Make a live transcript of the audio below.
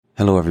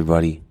Hello,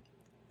 everybody.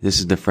 This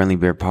is the Friendly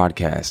Bear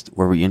Podcast,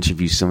 where we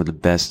interview some of the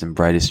best and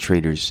brightest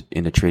traders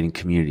in the trading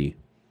community.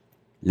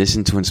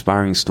 Listen to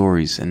inspiring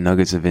stories and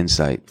nuggets of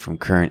insight from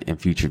current and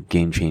future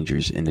game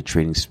changers in the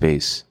trading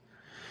space.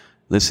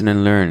 Listen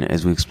and learn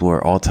as we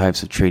explore all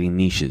types of trading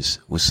niches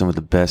with some of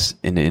the best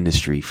in the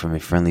industry from a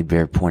Friendly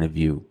Bear point of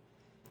view.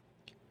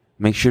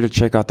 Make sure to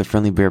check out the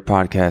Friendly Bear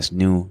Podcast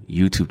new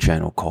YouTube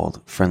channel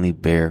called Friendly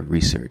Bear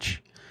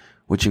Research,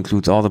 which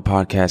includes all the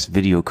podcast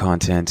video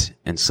content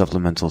and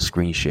supplemental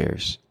screen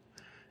shares.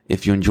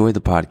 If you enjoy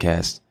the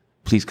podcast,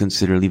 please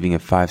consider leaving a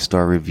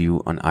 5-star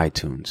review on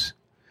iTunes.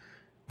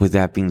 With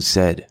that being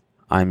said,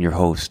 I'm your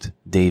host,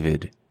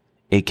 David,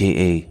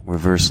 aka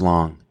Reverse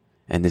Long,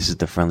 and this is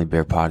the Friendly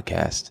Bear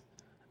Podcast.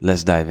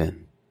 Let's dive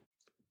in.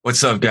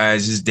 What's up,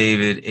 guys? This is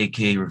David,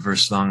 aka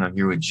Reverse Long. I'm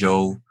here with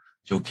Joe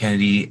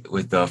Kennedy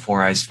with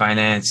Four Eyes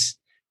Finance.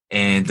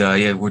 And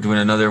we're doing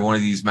another one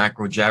of these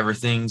macro jabber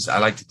things. I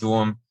like to do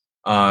them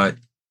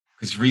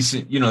because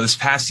this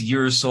past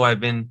year or so, I've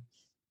been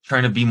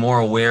trying to be more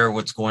aware of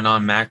what's going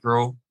on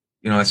macro,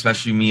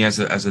 especially me as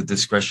a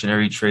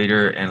discretionary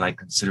trader and like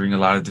considering a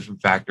lot of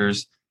different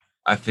factors.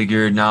 I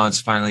figured now it's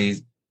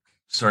finally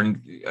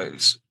starting.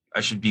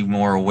 I should be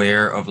more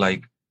aware of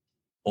like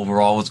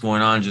overall what's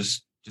going on.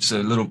 Just a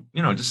little,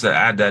 just to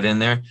add that in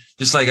there.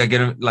 Just like I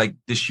get like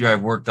this year,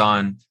 I've worked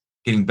on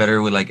getting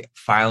better with like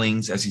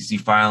filings,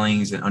 SEC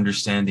filings, and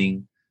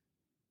understanding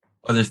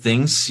other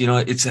things.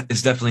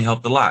 It's definitely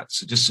helped a lot.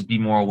 So just to be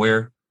more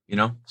aware,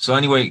 So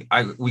anyway,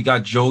 we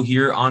got Joe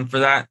here on for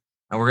that,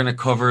 and we're gonna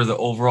cover the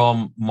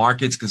overall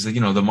markets because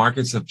the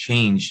markets have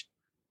changed,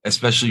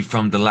 especially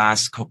from the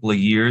last couple of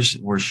years.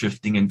 We're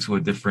shifting into a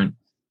different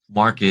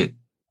market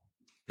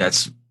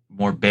that's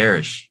more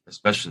bearish,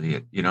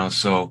 especially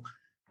So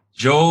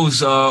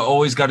Joe's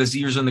always got his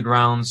ears on the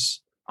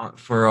grounds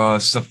for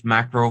stuff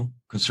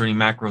concerning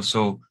macro.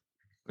 So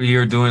we're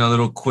here doing a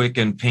little quick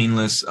and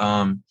painless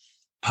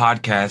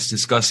podcast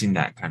discussing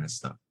that kind of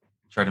stuff.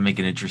 Try to make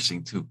it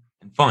interesting too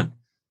and fun.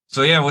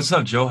 So yeah, what's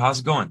up, Joe?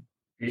 How's it going?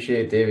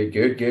 Appreciate it, David.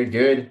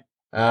 Good.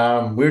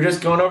 We were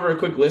just going over a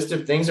quick list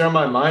of things that are on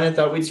my mind. I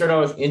thought we'd start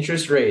out with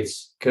interest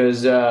rates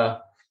because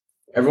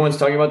everyone's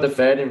talking about the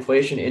Fed,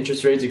 inflation,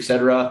 interest rates,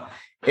 etc.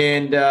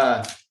 And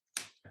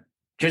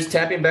just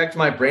tapping back to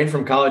my brain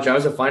from college, I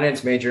was a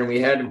finance major and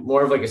we had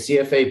more of like a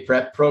CFA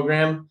prep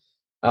program,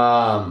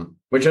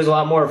 which has a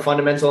lot more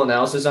fundamental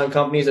analysis on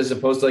companies as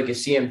opposed to like a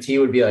CMT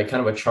would be like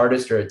kind of a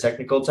chartist or a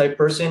technical type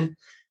person.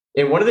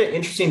 And one of the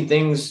interesting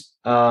things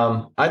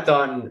I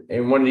thought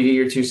and wanted to get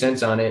your 2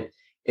 cents on it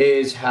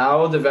is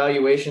how the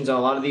valuations on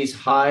a lot of these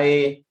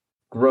high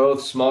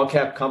growth, small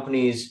cap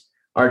companies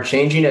are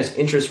changing as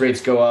interest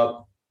rates go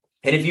up.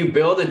 And if you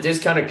build a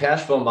discounted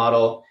cash flow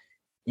model,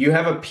 you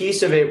have a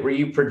piece of it where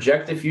you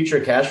project the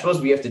future cash flows,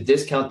 but you have to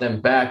discount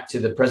them back to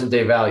the present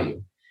day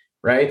value,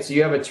 right? So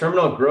you have a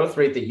terminal growth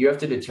rate that you have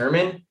to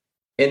determine.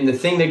 And the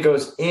thing that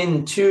goes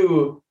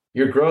into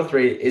your growth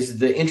rate is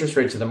the interest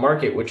rate to the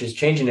market, which is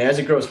changing. And as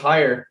it grows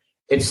higher,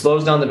 it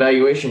slows down the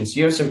valuation. So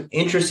you have some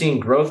interesting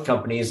growth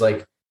companies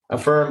like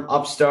Affirm,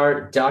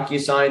 Upstart,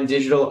 DocuSign,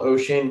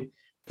 DigitalOcean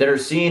that are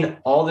seeing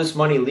all this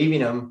money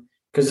leaving them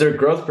because their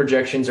growth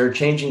projections are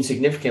changing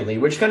significantly,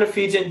 which kind of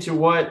feeds into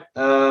what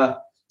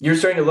you're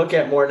starting to look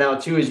at more now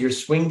too, is you're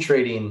swing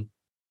trading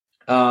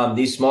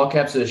these small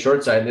caps to the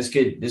short side.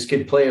 This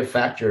could play a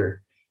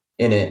factor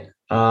in it.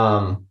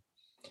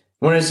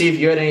 I want to see if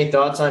you had any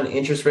thoughts on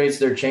interest rates.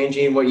 They're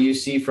changing, what you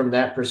see from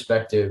that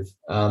perspective.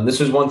 This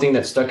was one thing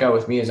that stuck out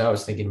with me as I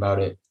was thinking about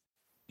it.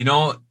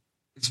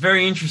 It's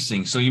very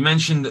interesting. So you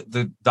mentioned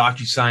the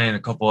DocuSign and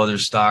a couple other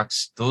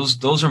stocks.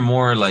 Those are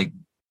more like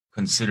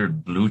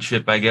considered blue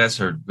chip, I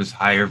guess, or with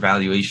higher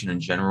valuation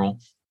in general.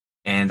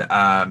 And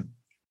but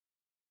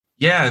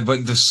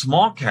the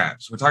small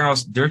caps we're talking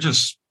about,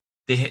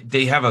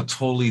 they have a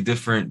totally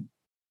different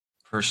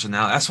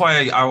personality. That's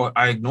why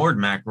I ignored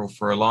macro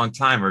for a long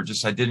time, or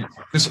just I didn't.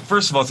 Because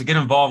first of all, to get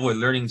involved with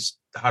learning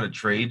how to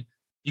trade,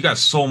 you got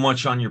so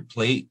much on your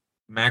plate.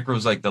 Macro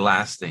is like the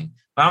last thing.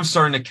 But I'm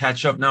starting to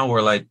catch up now,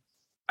 where like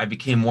I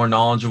became more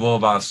knowledgeable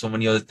about so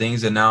many other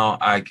things, and now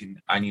I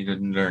need to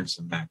learn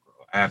some macro.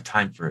 I have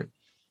time for it.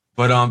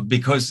 But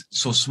because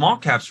small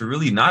caps are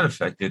really not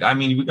affected. I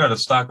mean, we got a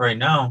stock right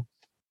now,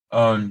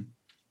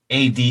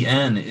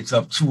 ADN. It's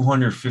up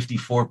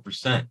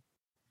 254%,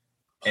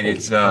 and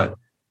it's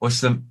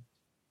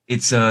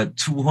a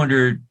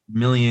 200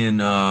 million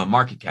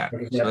market cap.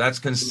 So that's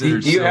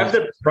considered. Do you have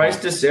the price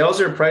to sales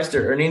or price to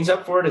earnings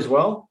up for it as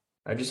well?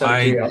 I just out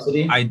of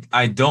curiosity.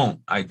 I don't.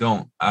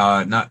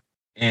 Not.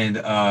 And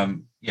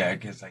I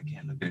guess I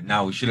can look at it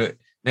now. We should have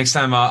next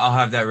time. I'll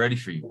have that ready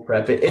for you.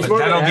 Prep it.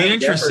 That'll be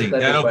interesting.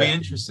 That'll be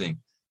interesting.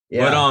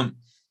 Yeah.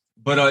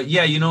 But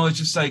it's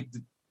just like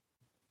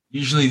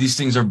usually these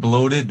things are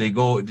bloated. They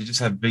just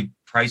have big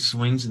price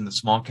swings in the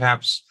small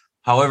caps.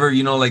 However,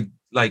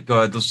 like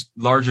those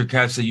larger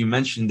caps that you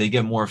mentioned, they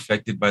get more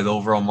affected by the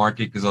overall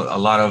market because a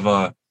lot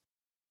of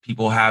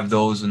people have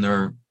those in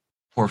their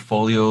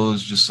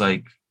portfolios, just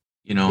like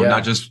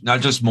not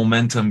just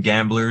momentum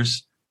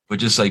gamblers, but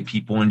just like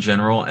people in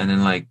general. And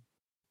then like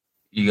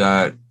you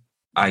got,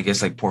 I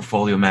guess, like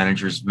portfolio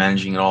managers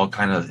managing it all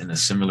kind of in a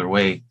similar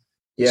way.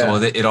 So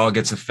Yeah. it all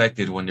gets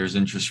affected when there's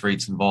interest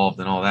rates involved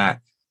and all that.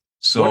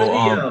 So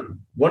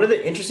One of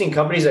the interesting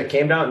companies that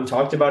came out and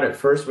talked about it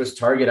first was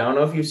Target. I don't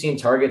know if you've seen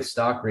Target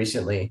stock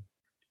recently.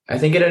 I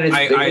think it had its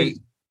I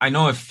biggest. I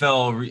know it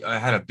fell. I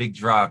had a big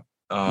drop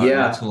not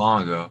Yeah. too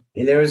long ago.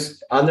 And there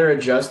was on their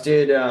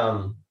adjusted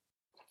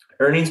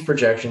earnings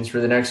projections for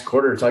the next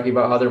quarter, talking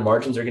about how their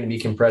margins are going to be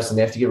compressed and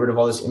they have to get rid of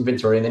all this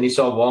inventory. And then you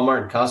saw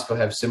Walmart and Costco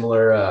have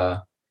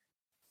similar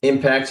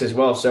impacts as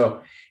well.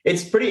 So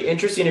it's pretty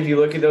interesting if you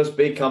look at those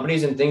big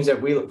companies and things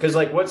that because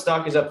like what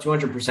stock is up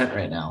 200%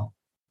 right now?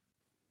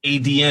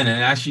 ADN,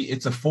 and actually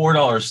it's a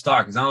 $4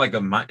 stock. It's not like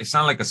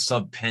a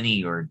sub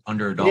penny or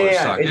under a dollar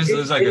Yeah, stock. This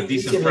is like a it's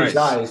decent decently price.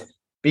 sized.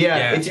 But yeah,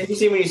 Yeah, it's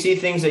interesting when you see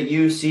things that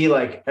you see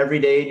like every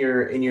day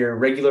in your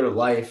regular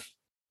life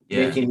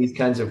yeah. making these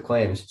kinds of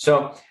claims.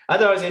 So I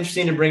thought it was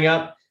interesting to bring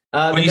up.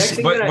 The But you next see,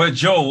 thing that but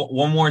Joe,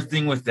 one more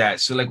thing with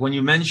that. So like when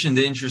you mentioned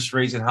the interest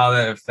rates and how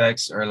that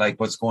affects, or like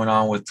what's going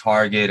on with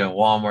Target and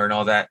Walmart and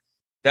all that,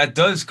 that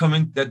does come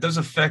in. That does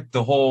affect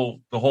the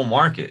whole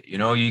market. You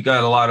know, you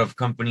got a lot of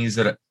companies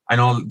that I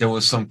know there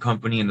was some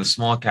company in the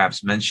small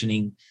caps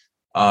mentioning,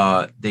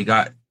 they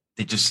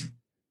just,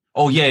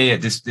 oh yeah,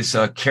 this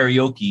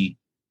karaoke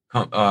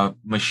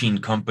machine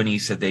company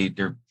said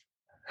they're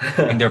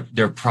putting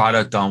their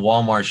product on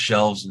Walmart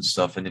shelves and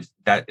stuff. And if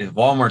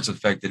Walmart's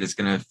affected, it's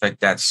going to affect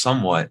that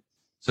somewhat.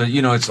 So,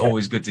 it's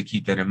always good to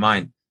keep that in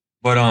mind.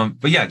 But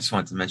yeah, I just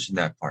wanted to mention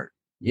that part.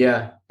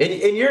 Yeah.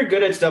 And you're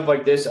good at stuff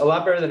like this, a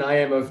lot better than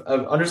I am of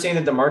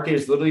understanding that the market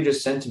is literally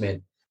just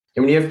sentiment.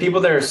 And when you have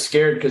people that are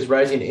scared because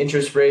rising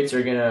interest rates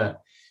are going to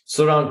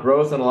slow down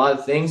growth and a lot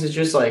of things, it's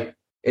just like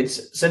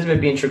it's sentiment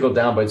being trickled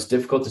down, but it's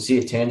difficult to see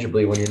it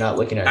tangibly when you're not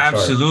looking at charts.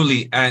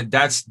 Absolutely. And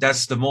that's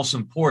the most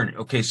important.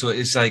 Okay. So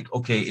it's like,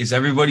 okay, is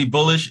everybody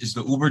bullish? Is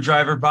the Uber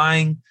driver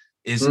buying?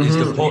 Is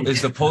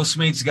the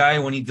Postmates guy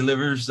when he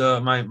delivers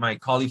my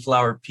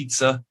cauliflower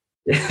pizza?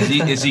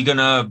 Is he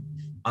gonna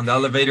on the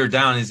elevator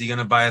down? Is he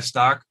gonna buy a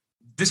stock?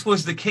 This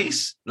was the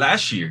case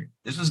last year.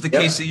 This was the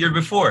case Yep. the year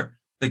before.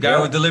 The guy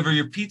would Yep. deliver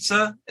your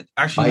pizza, By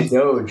actually,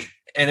 Doge.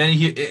 and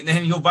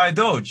then he'll buy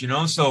Doge.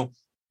 So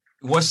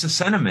what's the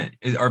sentiment?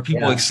 Are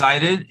people Yeah.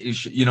 excited?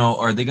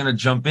 Are they gonna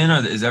jump in?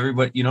 Or is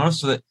everybody?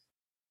 So that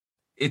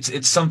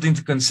it's something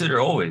to consider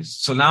always.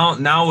 So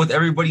now with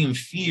everybody in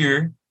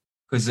fear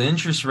because the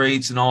interest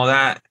rates and all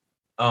that,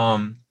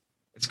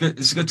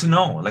 it's good to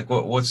know like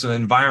what's the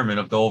environment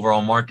of the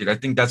overall market. I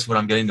think that's what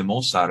I'm getting the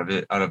most out of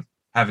it, out of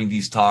having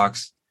these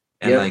talks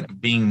and Yep.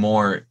 like being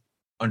more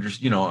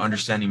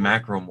understanding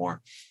macro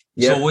more.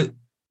 So Yep.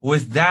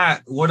 with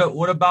that,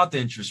 what about the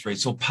interest rate?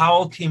 So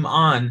Powell came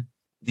on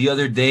the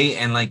other day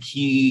and like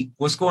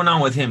what's going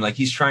on with him? Like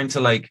he's trying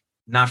to like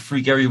not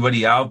freak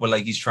everybody out, but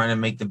like he's trying to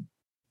make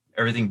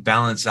everything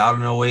balance out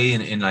in a way,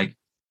 and like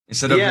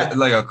instead of Yeah.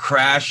 like a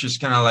crash, just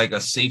kind of like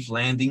a safe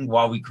landing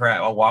while we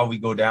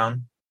go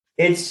down.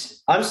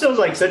 I'm still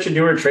like such a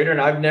newer trader,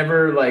 and I've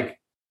never like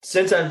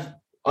since I've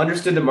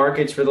understood the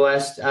markets for the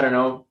last, I don't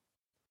know,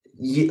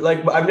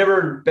 like I've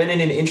never been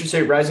in an interest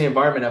rate rising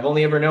environment. I've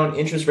only ever known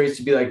interest rates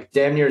to be like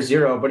damn near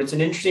zero, but it's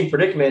an interesting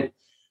predicament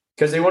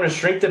because they want to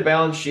shrink the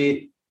balance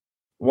sheet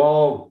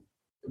while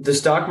the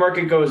stock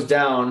market goes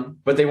down,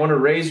 but they want to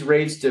raise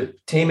rates to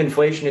tame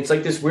inflation. It's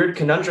like this weird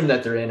conundrum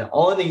that they're in,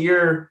 all in the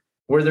year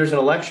where there's an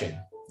election.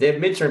 They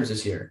have midterms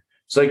this year.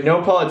 So like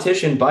no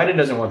politician, Biden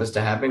doesn't want this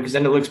to happen because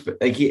then it looks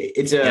like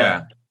it's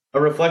Yeah,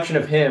 a reflection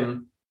of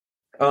him.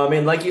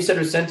 And like you said,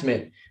 with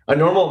sentiment, a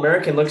normal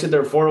American looks at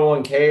their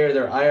 401k or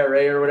their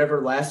IRA or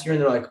whatever last year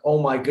and they're like,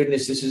 oh my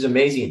goodness, this is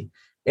amazing.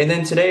 And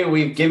then today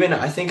we've given,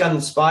 I think on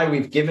the SPY,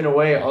 we've given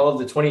away all of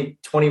the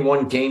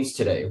 2021 gains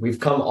today. We've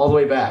come all the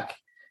way back.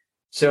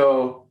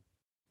 So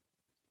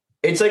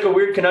it's like a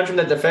weird conundrum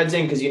that the Fed's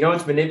in because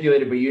it's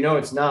manipulated, but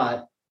it's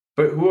not.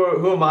 But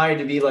who am I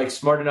to be like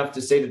smart enough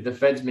to say that the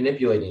Fed's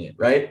manipulating it,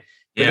 right?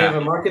 But they have yeah,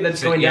 a market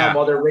that's going down yeah,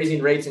 while they're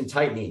raising rates and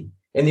tightening.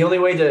 And the only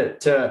way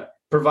to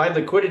provide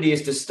liquidity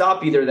is to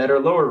stop either that or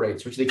lower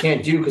rates, which they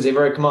can't do because they've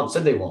already come out and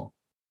said they won't.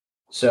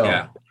 So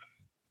yeah.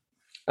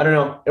 I don't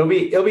know. It'll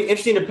be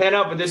interesting to pan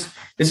out, but this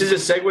is a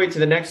segue to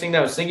the next thing that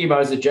I was thinking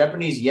about is the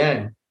Japanese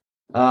yen.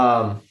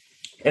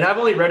 And I've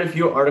only read a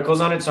few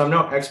articles on it, so I'm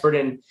no expert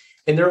in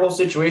their whole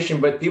situation,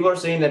 but people are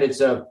saying that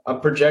it's a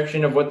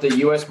projection of what the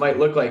US might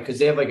look like because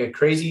they have like a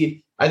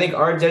crazy, I think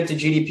our debt to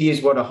GDP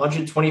is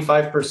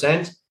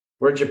 125%,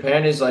 where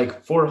Japan is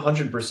like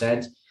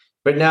 400%.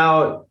 But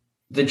now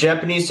the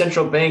Japanese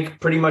central bank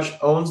pretty much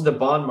owns the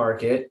bond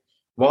market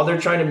while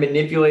they're trying to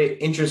manipulate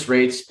interest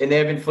rates, and they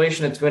have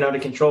inflation that's going out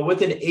of control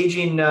with an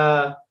aging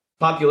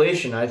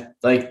population.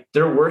 Like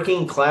their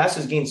working class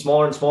is getting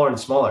smaller and smaller and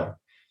smaller.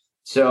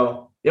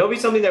 So it'll be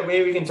something that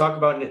maybe we can talk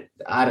about in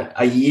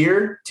a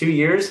year, 2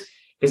 years,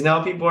 because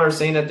now people are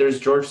saying that there's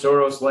George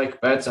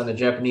Soros-like bets on the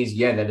Japanese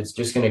yen, that it's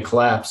just going to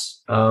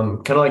collapse,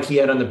 kind of like he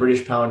had on the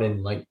British pound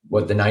in like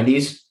the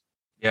 90s.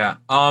 Yeah.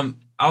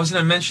 I was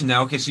going to mention that.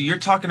 Okay, so you're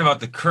talking about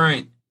the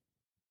current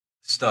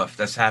stuff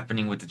that's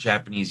happening with the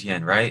Japanese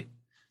yen, right?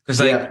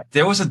 Because like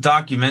there was a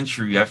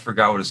documentary, I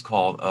forgot what it's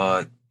called,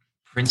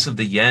 Prince of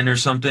the Yen or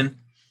something.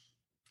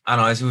 I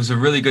don't know. It was a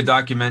really good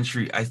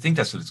documentary. I think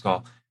that's what it's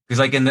called. Because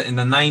like in the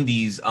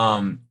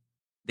 90s,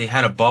 they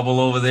had a bubble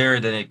over there.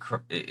 Then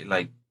it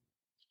like,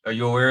 are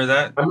you aware of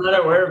that? I'm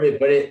not aware of it,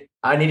 but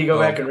I need to go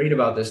back and read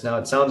about this now.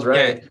 It sounds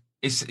right. Yeah,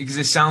 it's because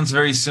it sounds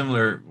very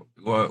similar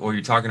what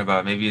you're talking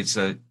about. Maybe it's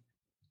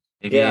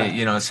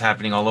it's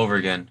happening all over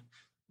again.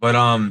 But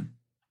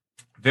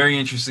very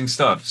interesting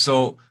stuff.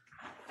 So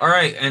all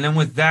right, and then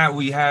with that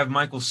we have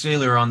Michael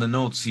Saylor on the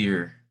notes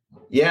here.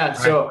 Yeah,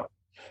 so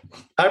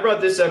I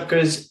brought this up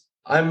because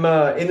I'm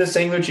in the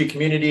St. Lucie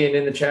community and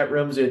in the chat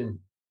rooms and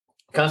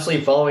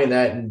constantly following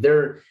that. And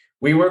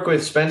we work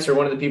with Spencer,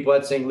 one of the people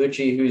at St.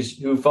 Lucie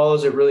who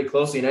follows it really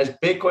closely. And as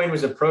Bitcoin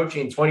was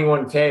approaching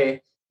 21K,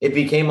 it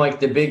became like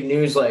the big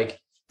news, like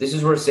this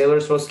is where Saylor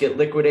is supposed to get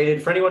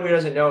liquidated. For anyone who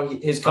doesn't know,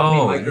 his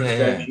company,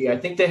 MicroStrategy, I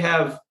think they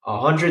have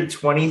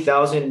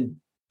 120,000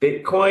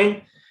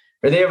 Bitcoin,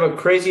 or they have a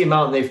crazy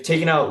amount. And they've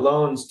taken out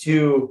loans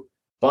to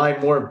buy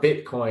more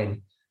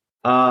Bitcoin.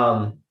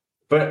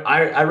 But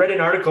I read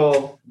an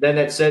article then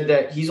that said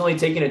that he's only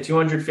taking a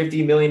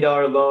 $250 million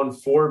loan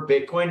for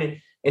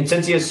Bitcoin. And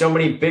since he has so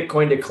many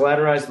Bitcoin to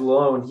collateralize the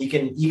loan, he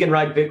can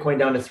ride Bitcoin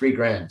down to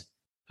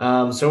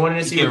 $3,000. So I wanted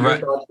to see what your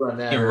thoughts were on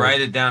that. He can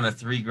write it down to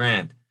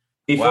 $3,000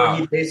 before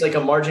he pays like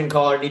a margin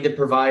call or need to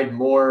provide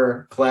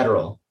more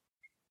collateral.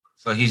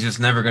 So he's just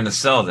never going to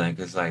sell then,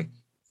 because like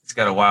it's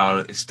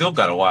still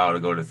got a while to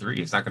go to 3.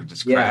 It's not going to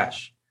just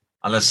crash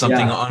unless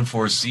something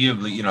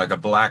unforeseeably, like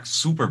a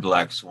super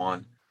black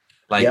swan,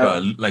 like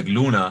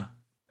Luna.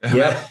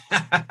 Yeah,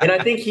 and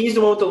I think he's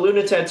the one with the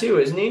Luna tattoo,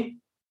 isn't he?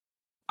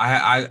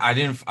 I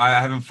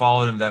haven't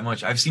followed him that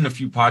much. I've seen a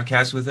few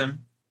podcasts with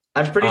him.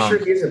 I'm pretty sure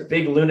he has a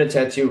big Luna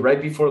tattoo.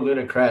 Right before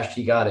Luna crashed,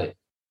 he got it.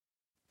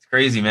 It's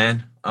crazy,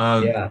 man.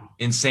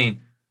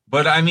 Insane.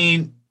 But I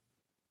mean,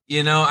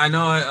 I know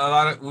a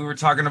lot of, we were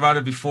talking about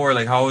it before,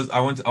 like how I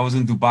was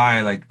in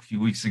Dubai like a few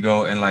weeks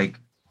ago, and like,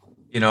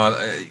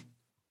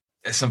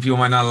 some people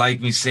might not like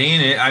me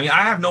saying it. I mean,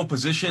 I have no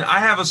position. I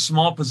have a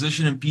small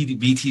position in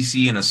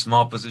BTC and a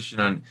small position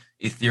on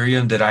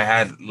Ethereum that I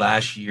had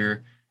last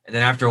year. And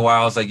then after a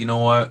while, I was like, you know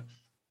what?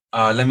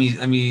 Let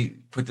me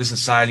put this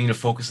aside. I need to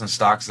focus on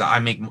stocks. I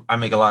make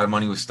a lot of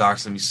money with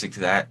stocks. Let me stick to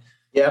that.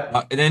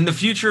 Yeah. And in the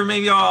future,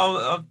 maybe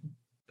I'll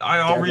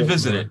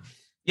revisit it.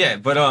 Yeah.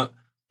 But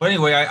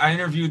anyway, I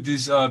interviewed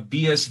these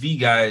BSV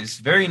guys,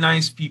 very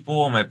nice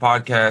people on my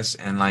podcast,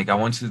 and like I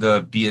went to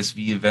the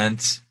BSV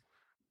event.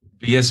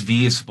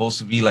 BSV is supposed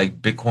to be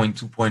like Bitcoin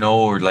 2.0,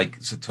 or like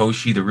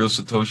Satoshi, the real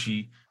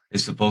Satoshi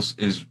is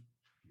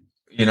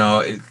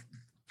it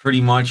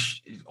pretty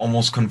much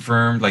almost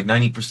confirmed, like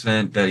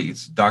 90% that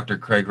it's Dr.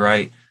 Craig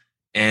Wright.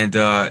 And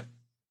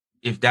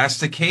if that's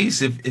the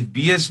case, if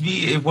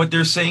BSV, if what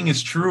they're saying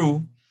is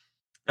true,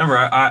 remember,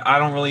 I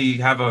don't really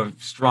have a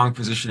strong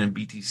position in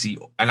BTC,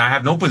 and I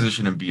have no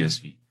position in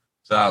BSV.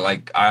 So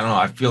like, I don't know,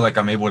 I feel like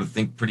I'm able to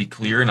think pretty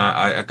clear, and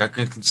I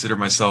could consider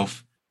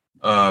myself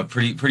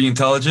pretty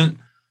intelligent.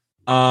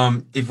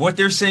 If what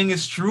they're saying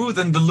is true,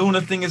 then the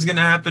Luna thing is going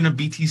to happen to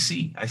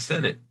BTC. I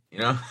said it.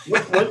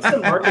 What's the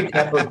market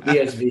cap of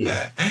BSV?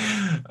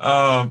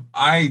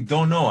 I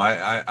don't know.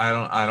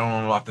 I don't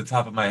know off the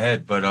top of my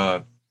head,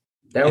 but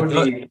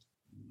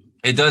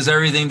it does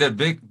everything that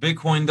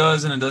Bitcoin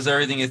does, and it does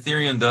everything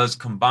Ethereum does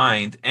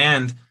combined.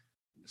 And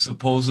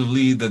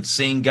supposedly the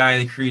same guy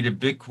that created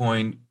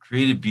Bitcoin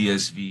created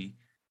BSV.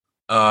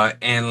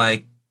 And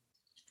like,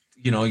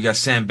 you got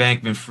Sam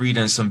Bankman-Fried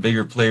and some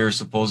bigger players.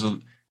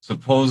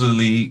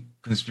 Supposedly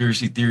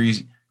conspiracy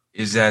theories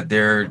is that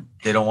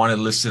they don't want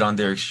to list it on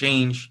their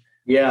exchange.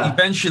 Yeah.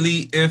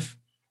 Eventually, if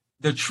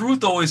the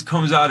truth always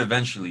comes out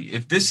eventually,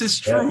 if this is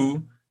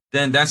true,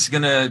 then that's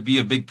going to be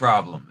a big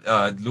problem.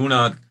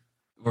 Luna,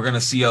 we're going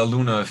to see a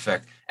Luna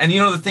effect. And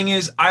the thing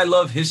is, I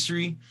love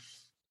history.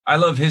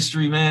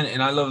 Man.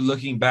 And I love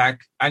looking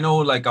back. I know,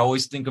 like, I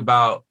always think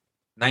about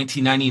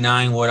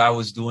 1999, what I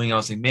was doing. I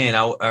was like, man,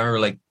 I remember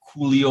like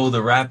Coolio,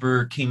 the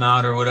rapper, came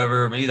out or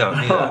whatever. Maybe that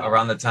was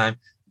around the time.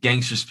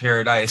 Gangster's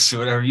Paradise or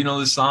whatever,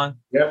 this song?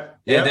 Yep.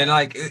 And then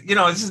like,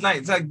 this is like,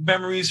 it's like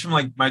memories from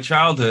like my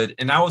childhood.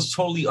 And I was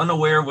totally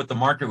unaware of what the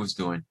market was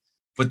doing,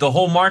 but the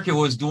whole market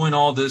was doing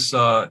all this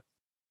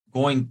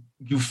going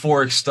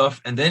euphoric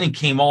stuff. And then it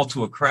came all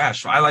to a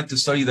crash. So I like to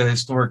study the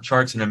historic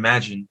charts and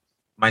imagine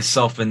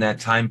myself in that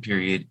time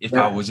period if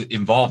I was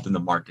involved in the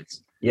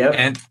markets. Yeah.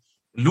 And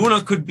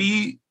Luna could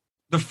be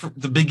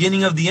the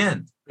beginning of the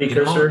end.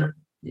 Precursor.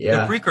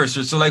 The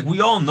precursor. So like, we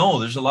all know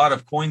there's a lot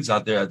of coins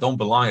out there that don't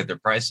belong at their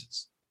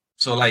prices.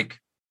 So like,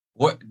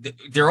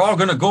 they're all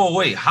going to go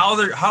away. How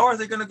are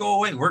they going to go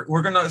away?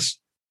 We're going to,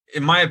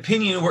 in my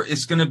opinion,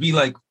 it's going to be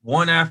like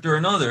one after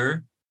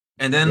another.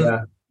 And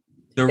then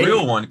the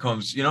real one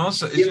comes,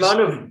 so it's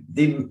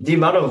the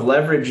amount of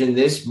leverage in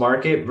this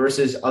market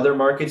versus other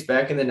markets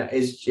back in the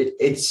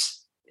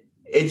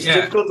it's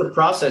difficult to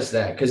process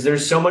that because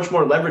there's so much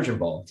more leverage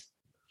involved.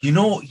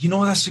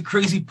 That's the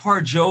crazy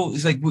part, Joe.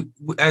 It's like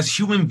as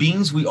human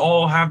beings, we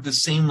all have the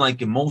same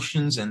like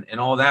emotions and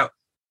all that.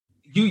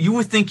 you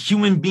would think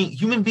human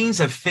beings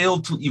have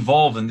failed to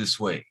evolve in this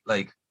way.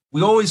 Like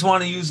we always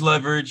want to use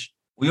leverage.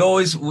 We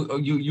always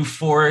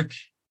euphoric.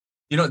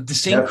 You know, the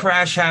same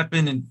crash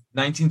happened in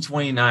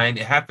 1929.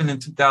 It happened in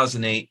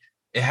 2008.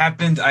 It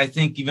happened, I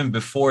think, even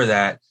before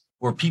that,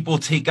 where people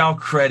take out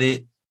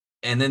credit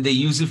and then they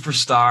use it for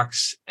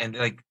stocks and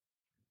like,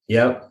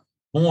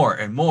 more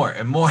and more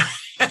and more.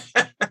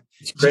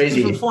 It's crazy.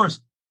 Different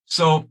forms.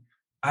 So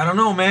I don't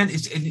know, man.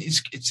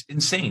 It's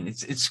insane.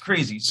 It's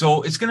crazy.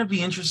 So it's gonna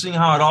be interesting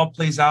how it all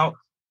plays out.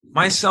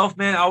 Myself,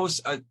 man, I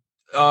was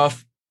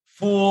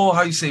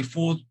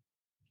full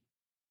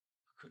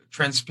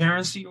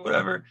transparency or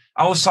whatever.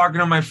 I was talking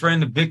to my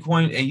friend, the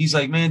Bitcoin, and he's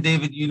like, man,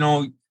 David, you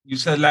know, you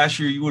said last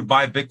year you would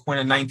buy Bitcoin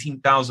at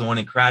 19,000 when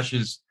it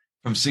crashes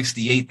from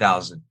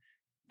 68,000.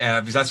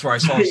 Because that's where I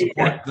saw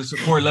the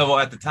support level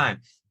at the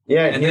time.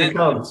 Yeah, and here it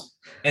comes.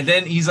 And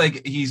then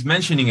he's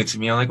mentioning it to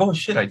me. I'm like, oh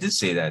shit, I did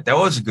say that. That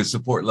was a good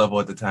support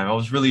level at the time.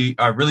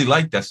 I really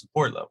liked that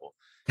support level.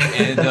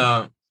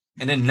 And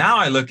and then now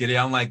I look at it,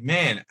 I'm like,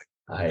 man,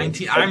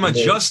 I'm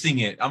adjusting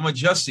it. I'm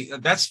adjusting.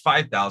 That's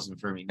 5,000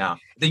 for me now.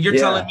 Then you're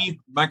telling me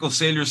Michael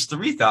Saylor's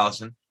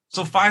 3,000.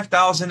 So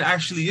 5,000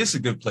 actually is a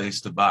good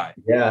place to buy.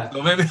 Yeah.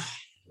 So maybe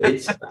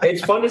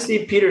it's fun to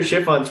see Peter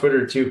Schiff on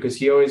Twitter too, because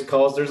he always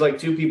calls. There's like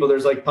two people.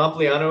 There's like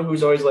Pompliano,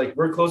 who's always like,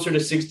 we're closer to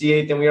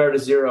 68 than we are to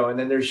 0. And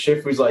then there's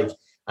Schiff, who's like,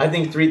 I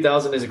think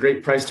 3,000 is a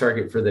great price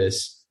target for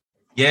this.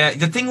 Yeah.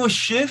 The thing with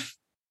Schiff,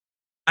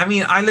 I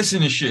mean, I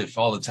listen to Schiff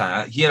all the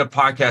time. He had a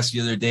podcast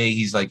the other day.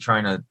 He's like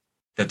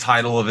the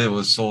title of it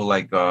was so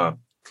like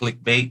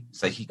clickbait.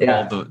 It's like he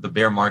called the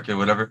bear market or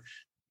whatever.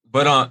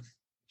 But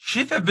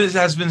Schiff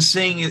has been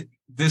saying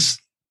this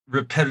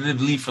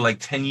repetitively for like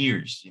 10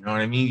 years. You know what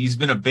I mean? He's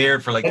been a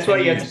bear for like That's 10 why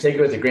you years. have to take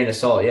it with a grain of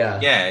salt.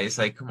 Yeah. Yeah. It's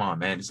like, come on,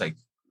 man. It's like,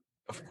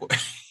 of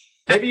course.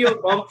 Maybe you'll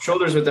bump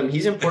shoulders with him.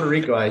 He's in Puerto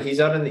Rico. He's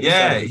out in the east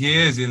side. He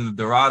is in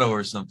Dorado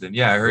or something.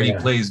 Yeah, I heard he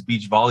plays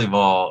beach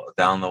volleyball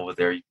down over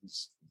there.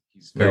 He's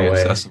very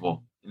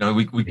accessible. You know,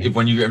 we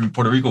when you're in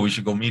Puerto Rico, we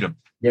should go meet him.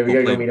 Yeah, we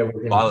gotta go meet him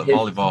with him.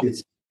 Volleyball.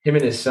 It's him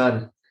and his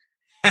son.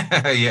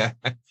 Yeah.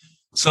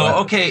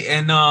 So okay,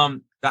 and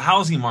the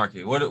housing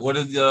market. What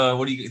are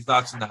your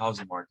thoughts on the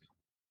housing market?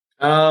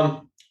 I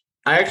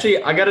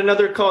got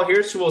another call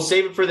here, so we'll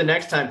save it for the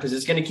next time because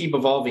it's going to keep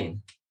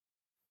evolving.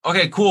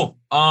 Okay, cool.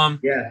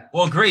 Yeah.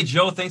 Well, great,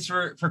 Joe. Thanks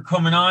for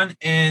coming on,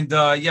 and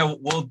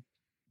we'll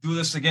do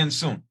this again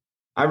soon.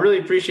 I really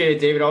appreciate it,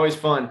 David. Always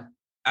fun.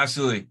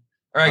 Absolutely.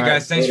 All right,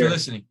 guys. Thanks for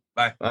listening.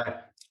 Bye. Bye.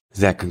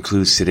 That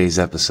concludes today's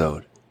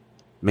episode.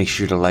 Make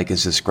sure to like and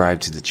subscribe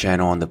to the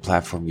channel on the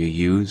platform you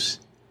use.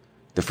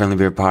 The Friendly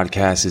Bear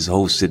Podcast is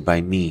hosted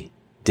by me,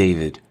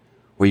 David,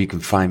 where you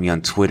can find me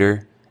on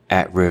Twitter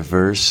at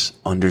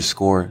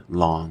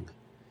 @reverse_long.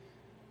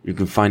 You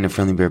can find the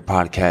Friendly Bear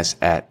Podcast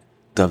at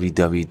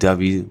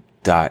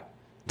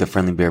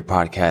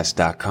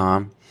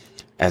www.thefriendlybearpodcast.com,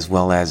 as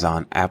well as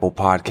on Apple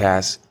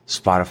Podcasts,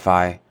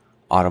 Spotify,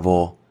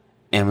 Audible,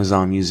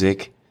 Amazon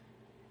Music,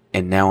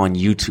 and now on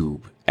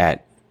YouTube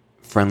at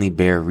Friendly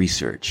Bear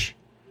Research.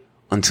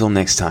 Until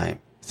next time,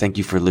 thank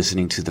you for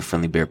listening to the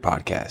Friendly Bear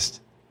Podcast.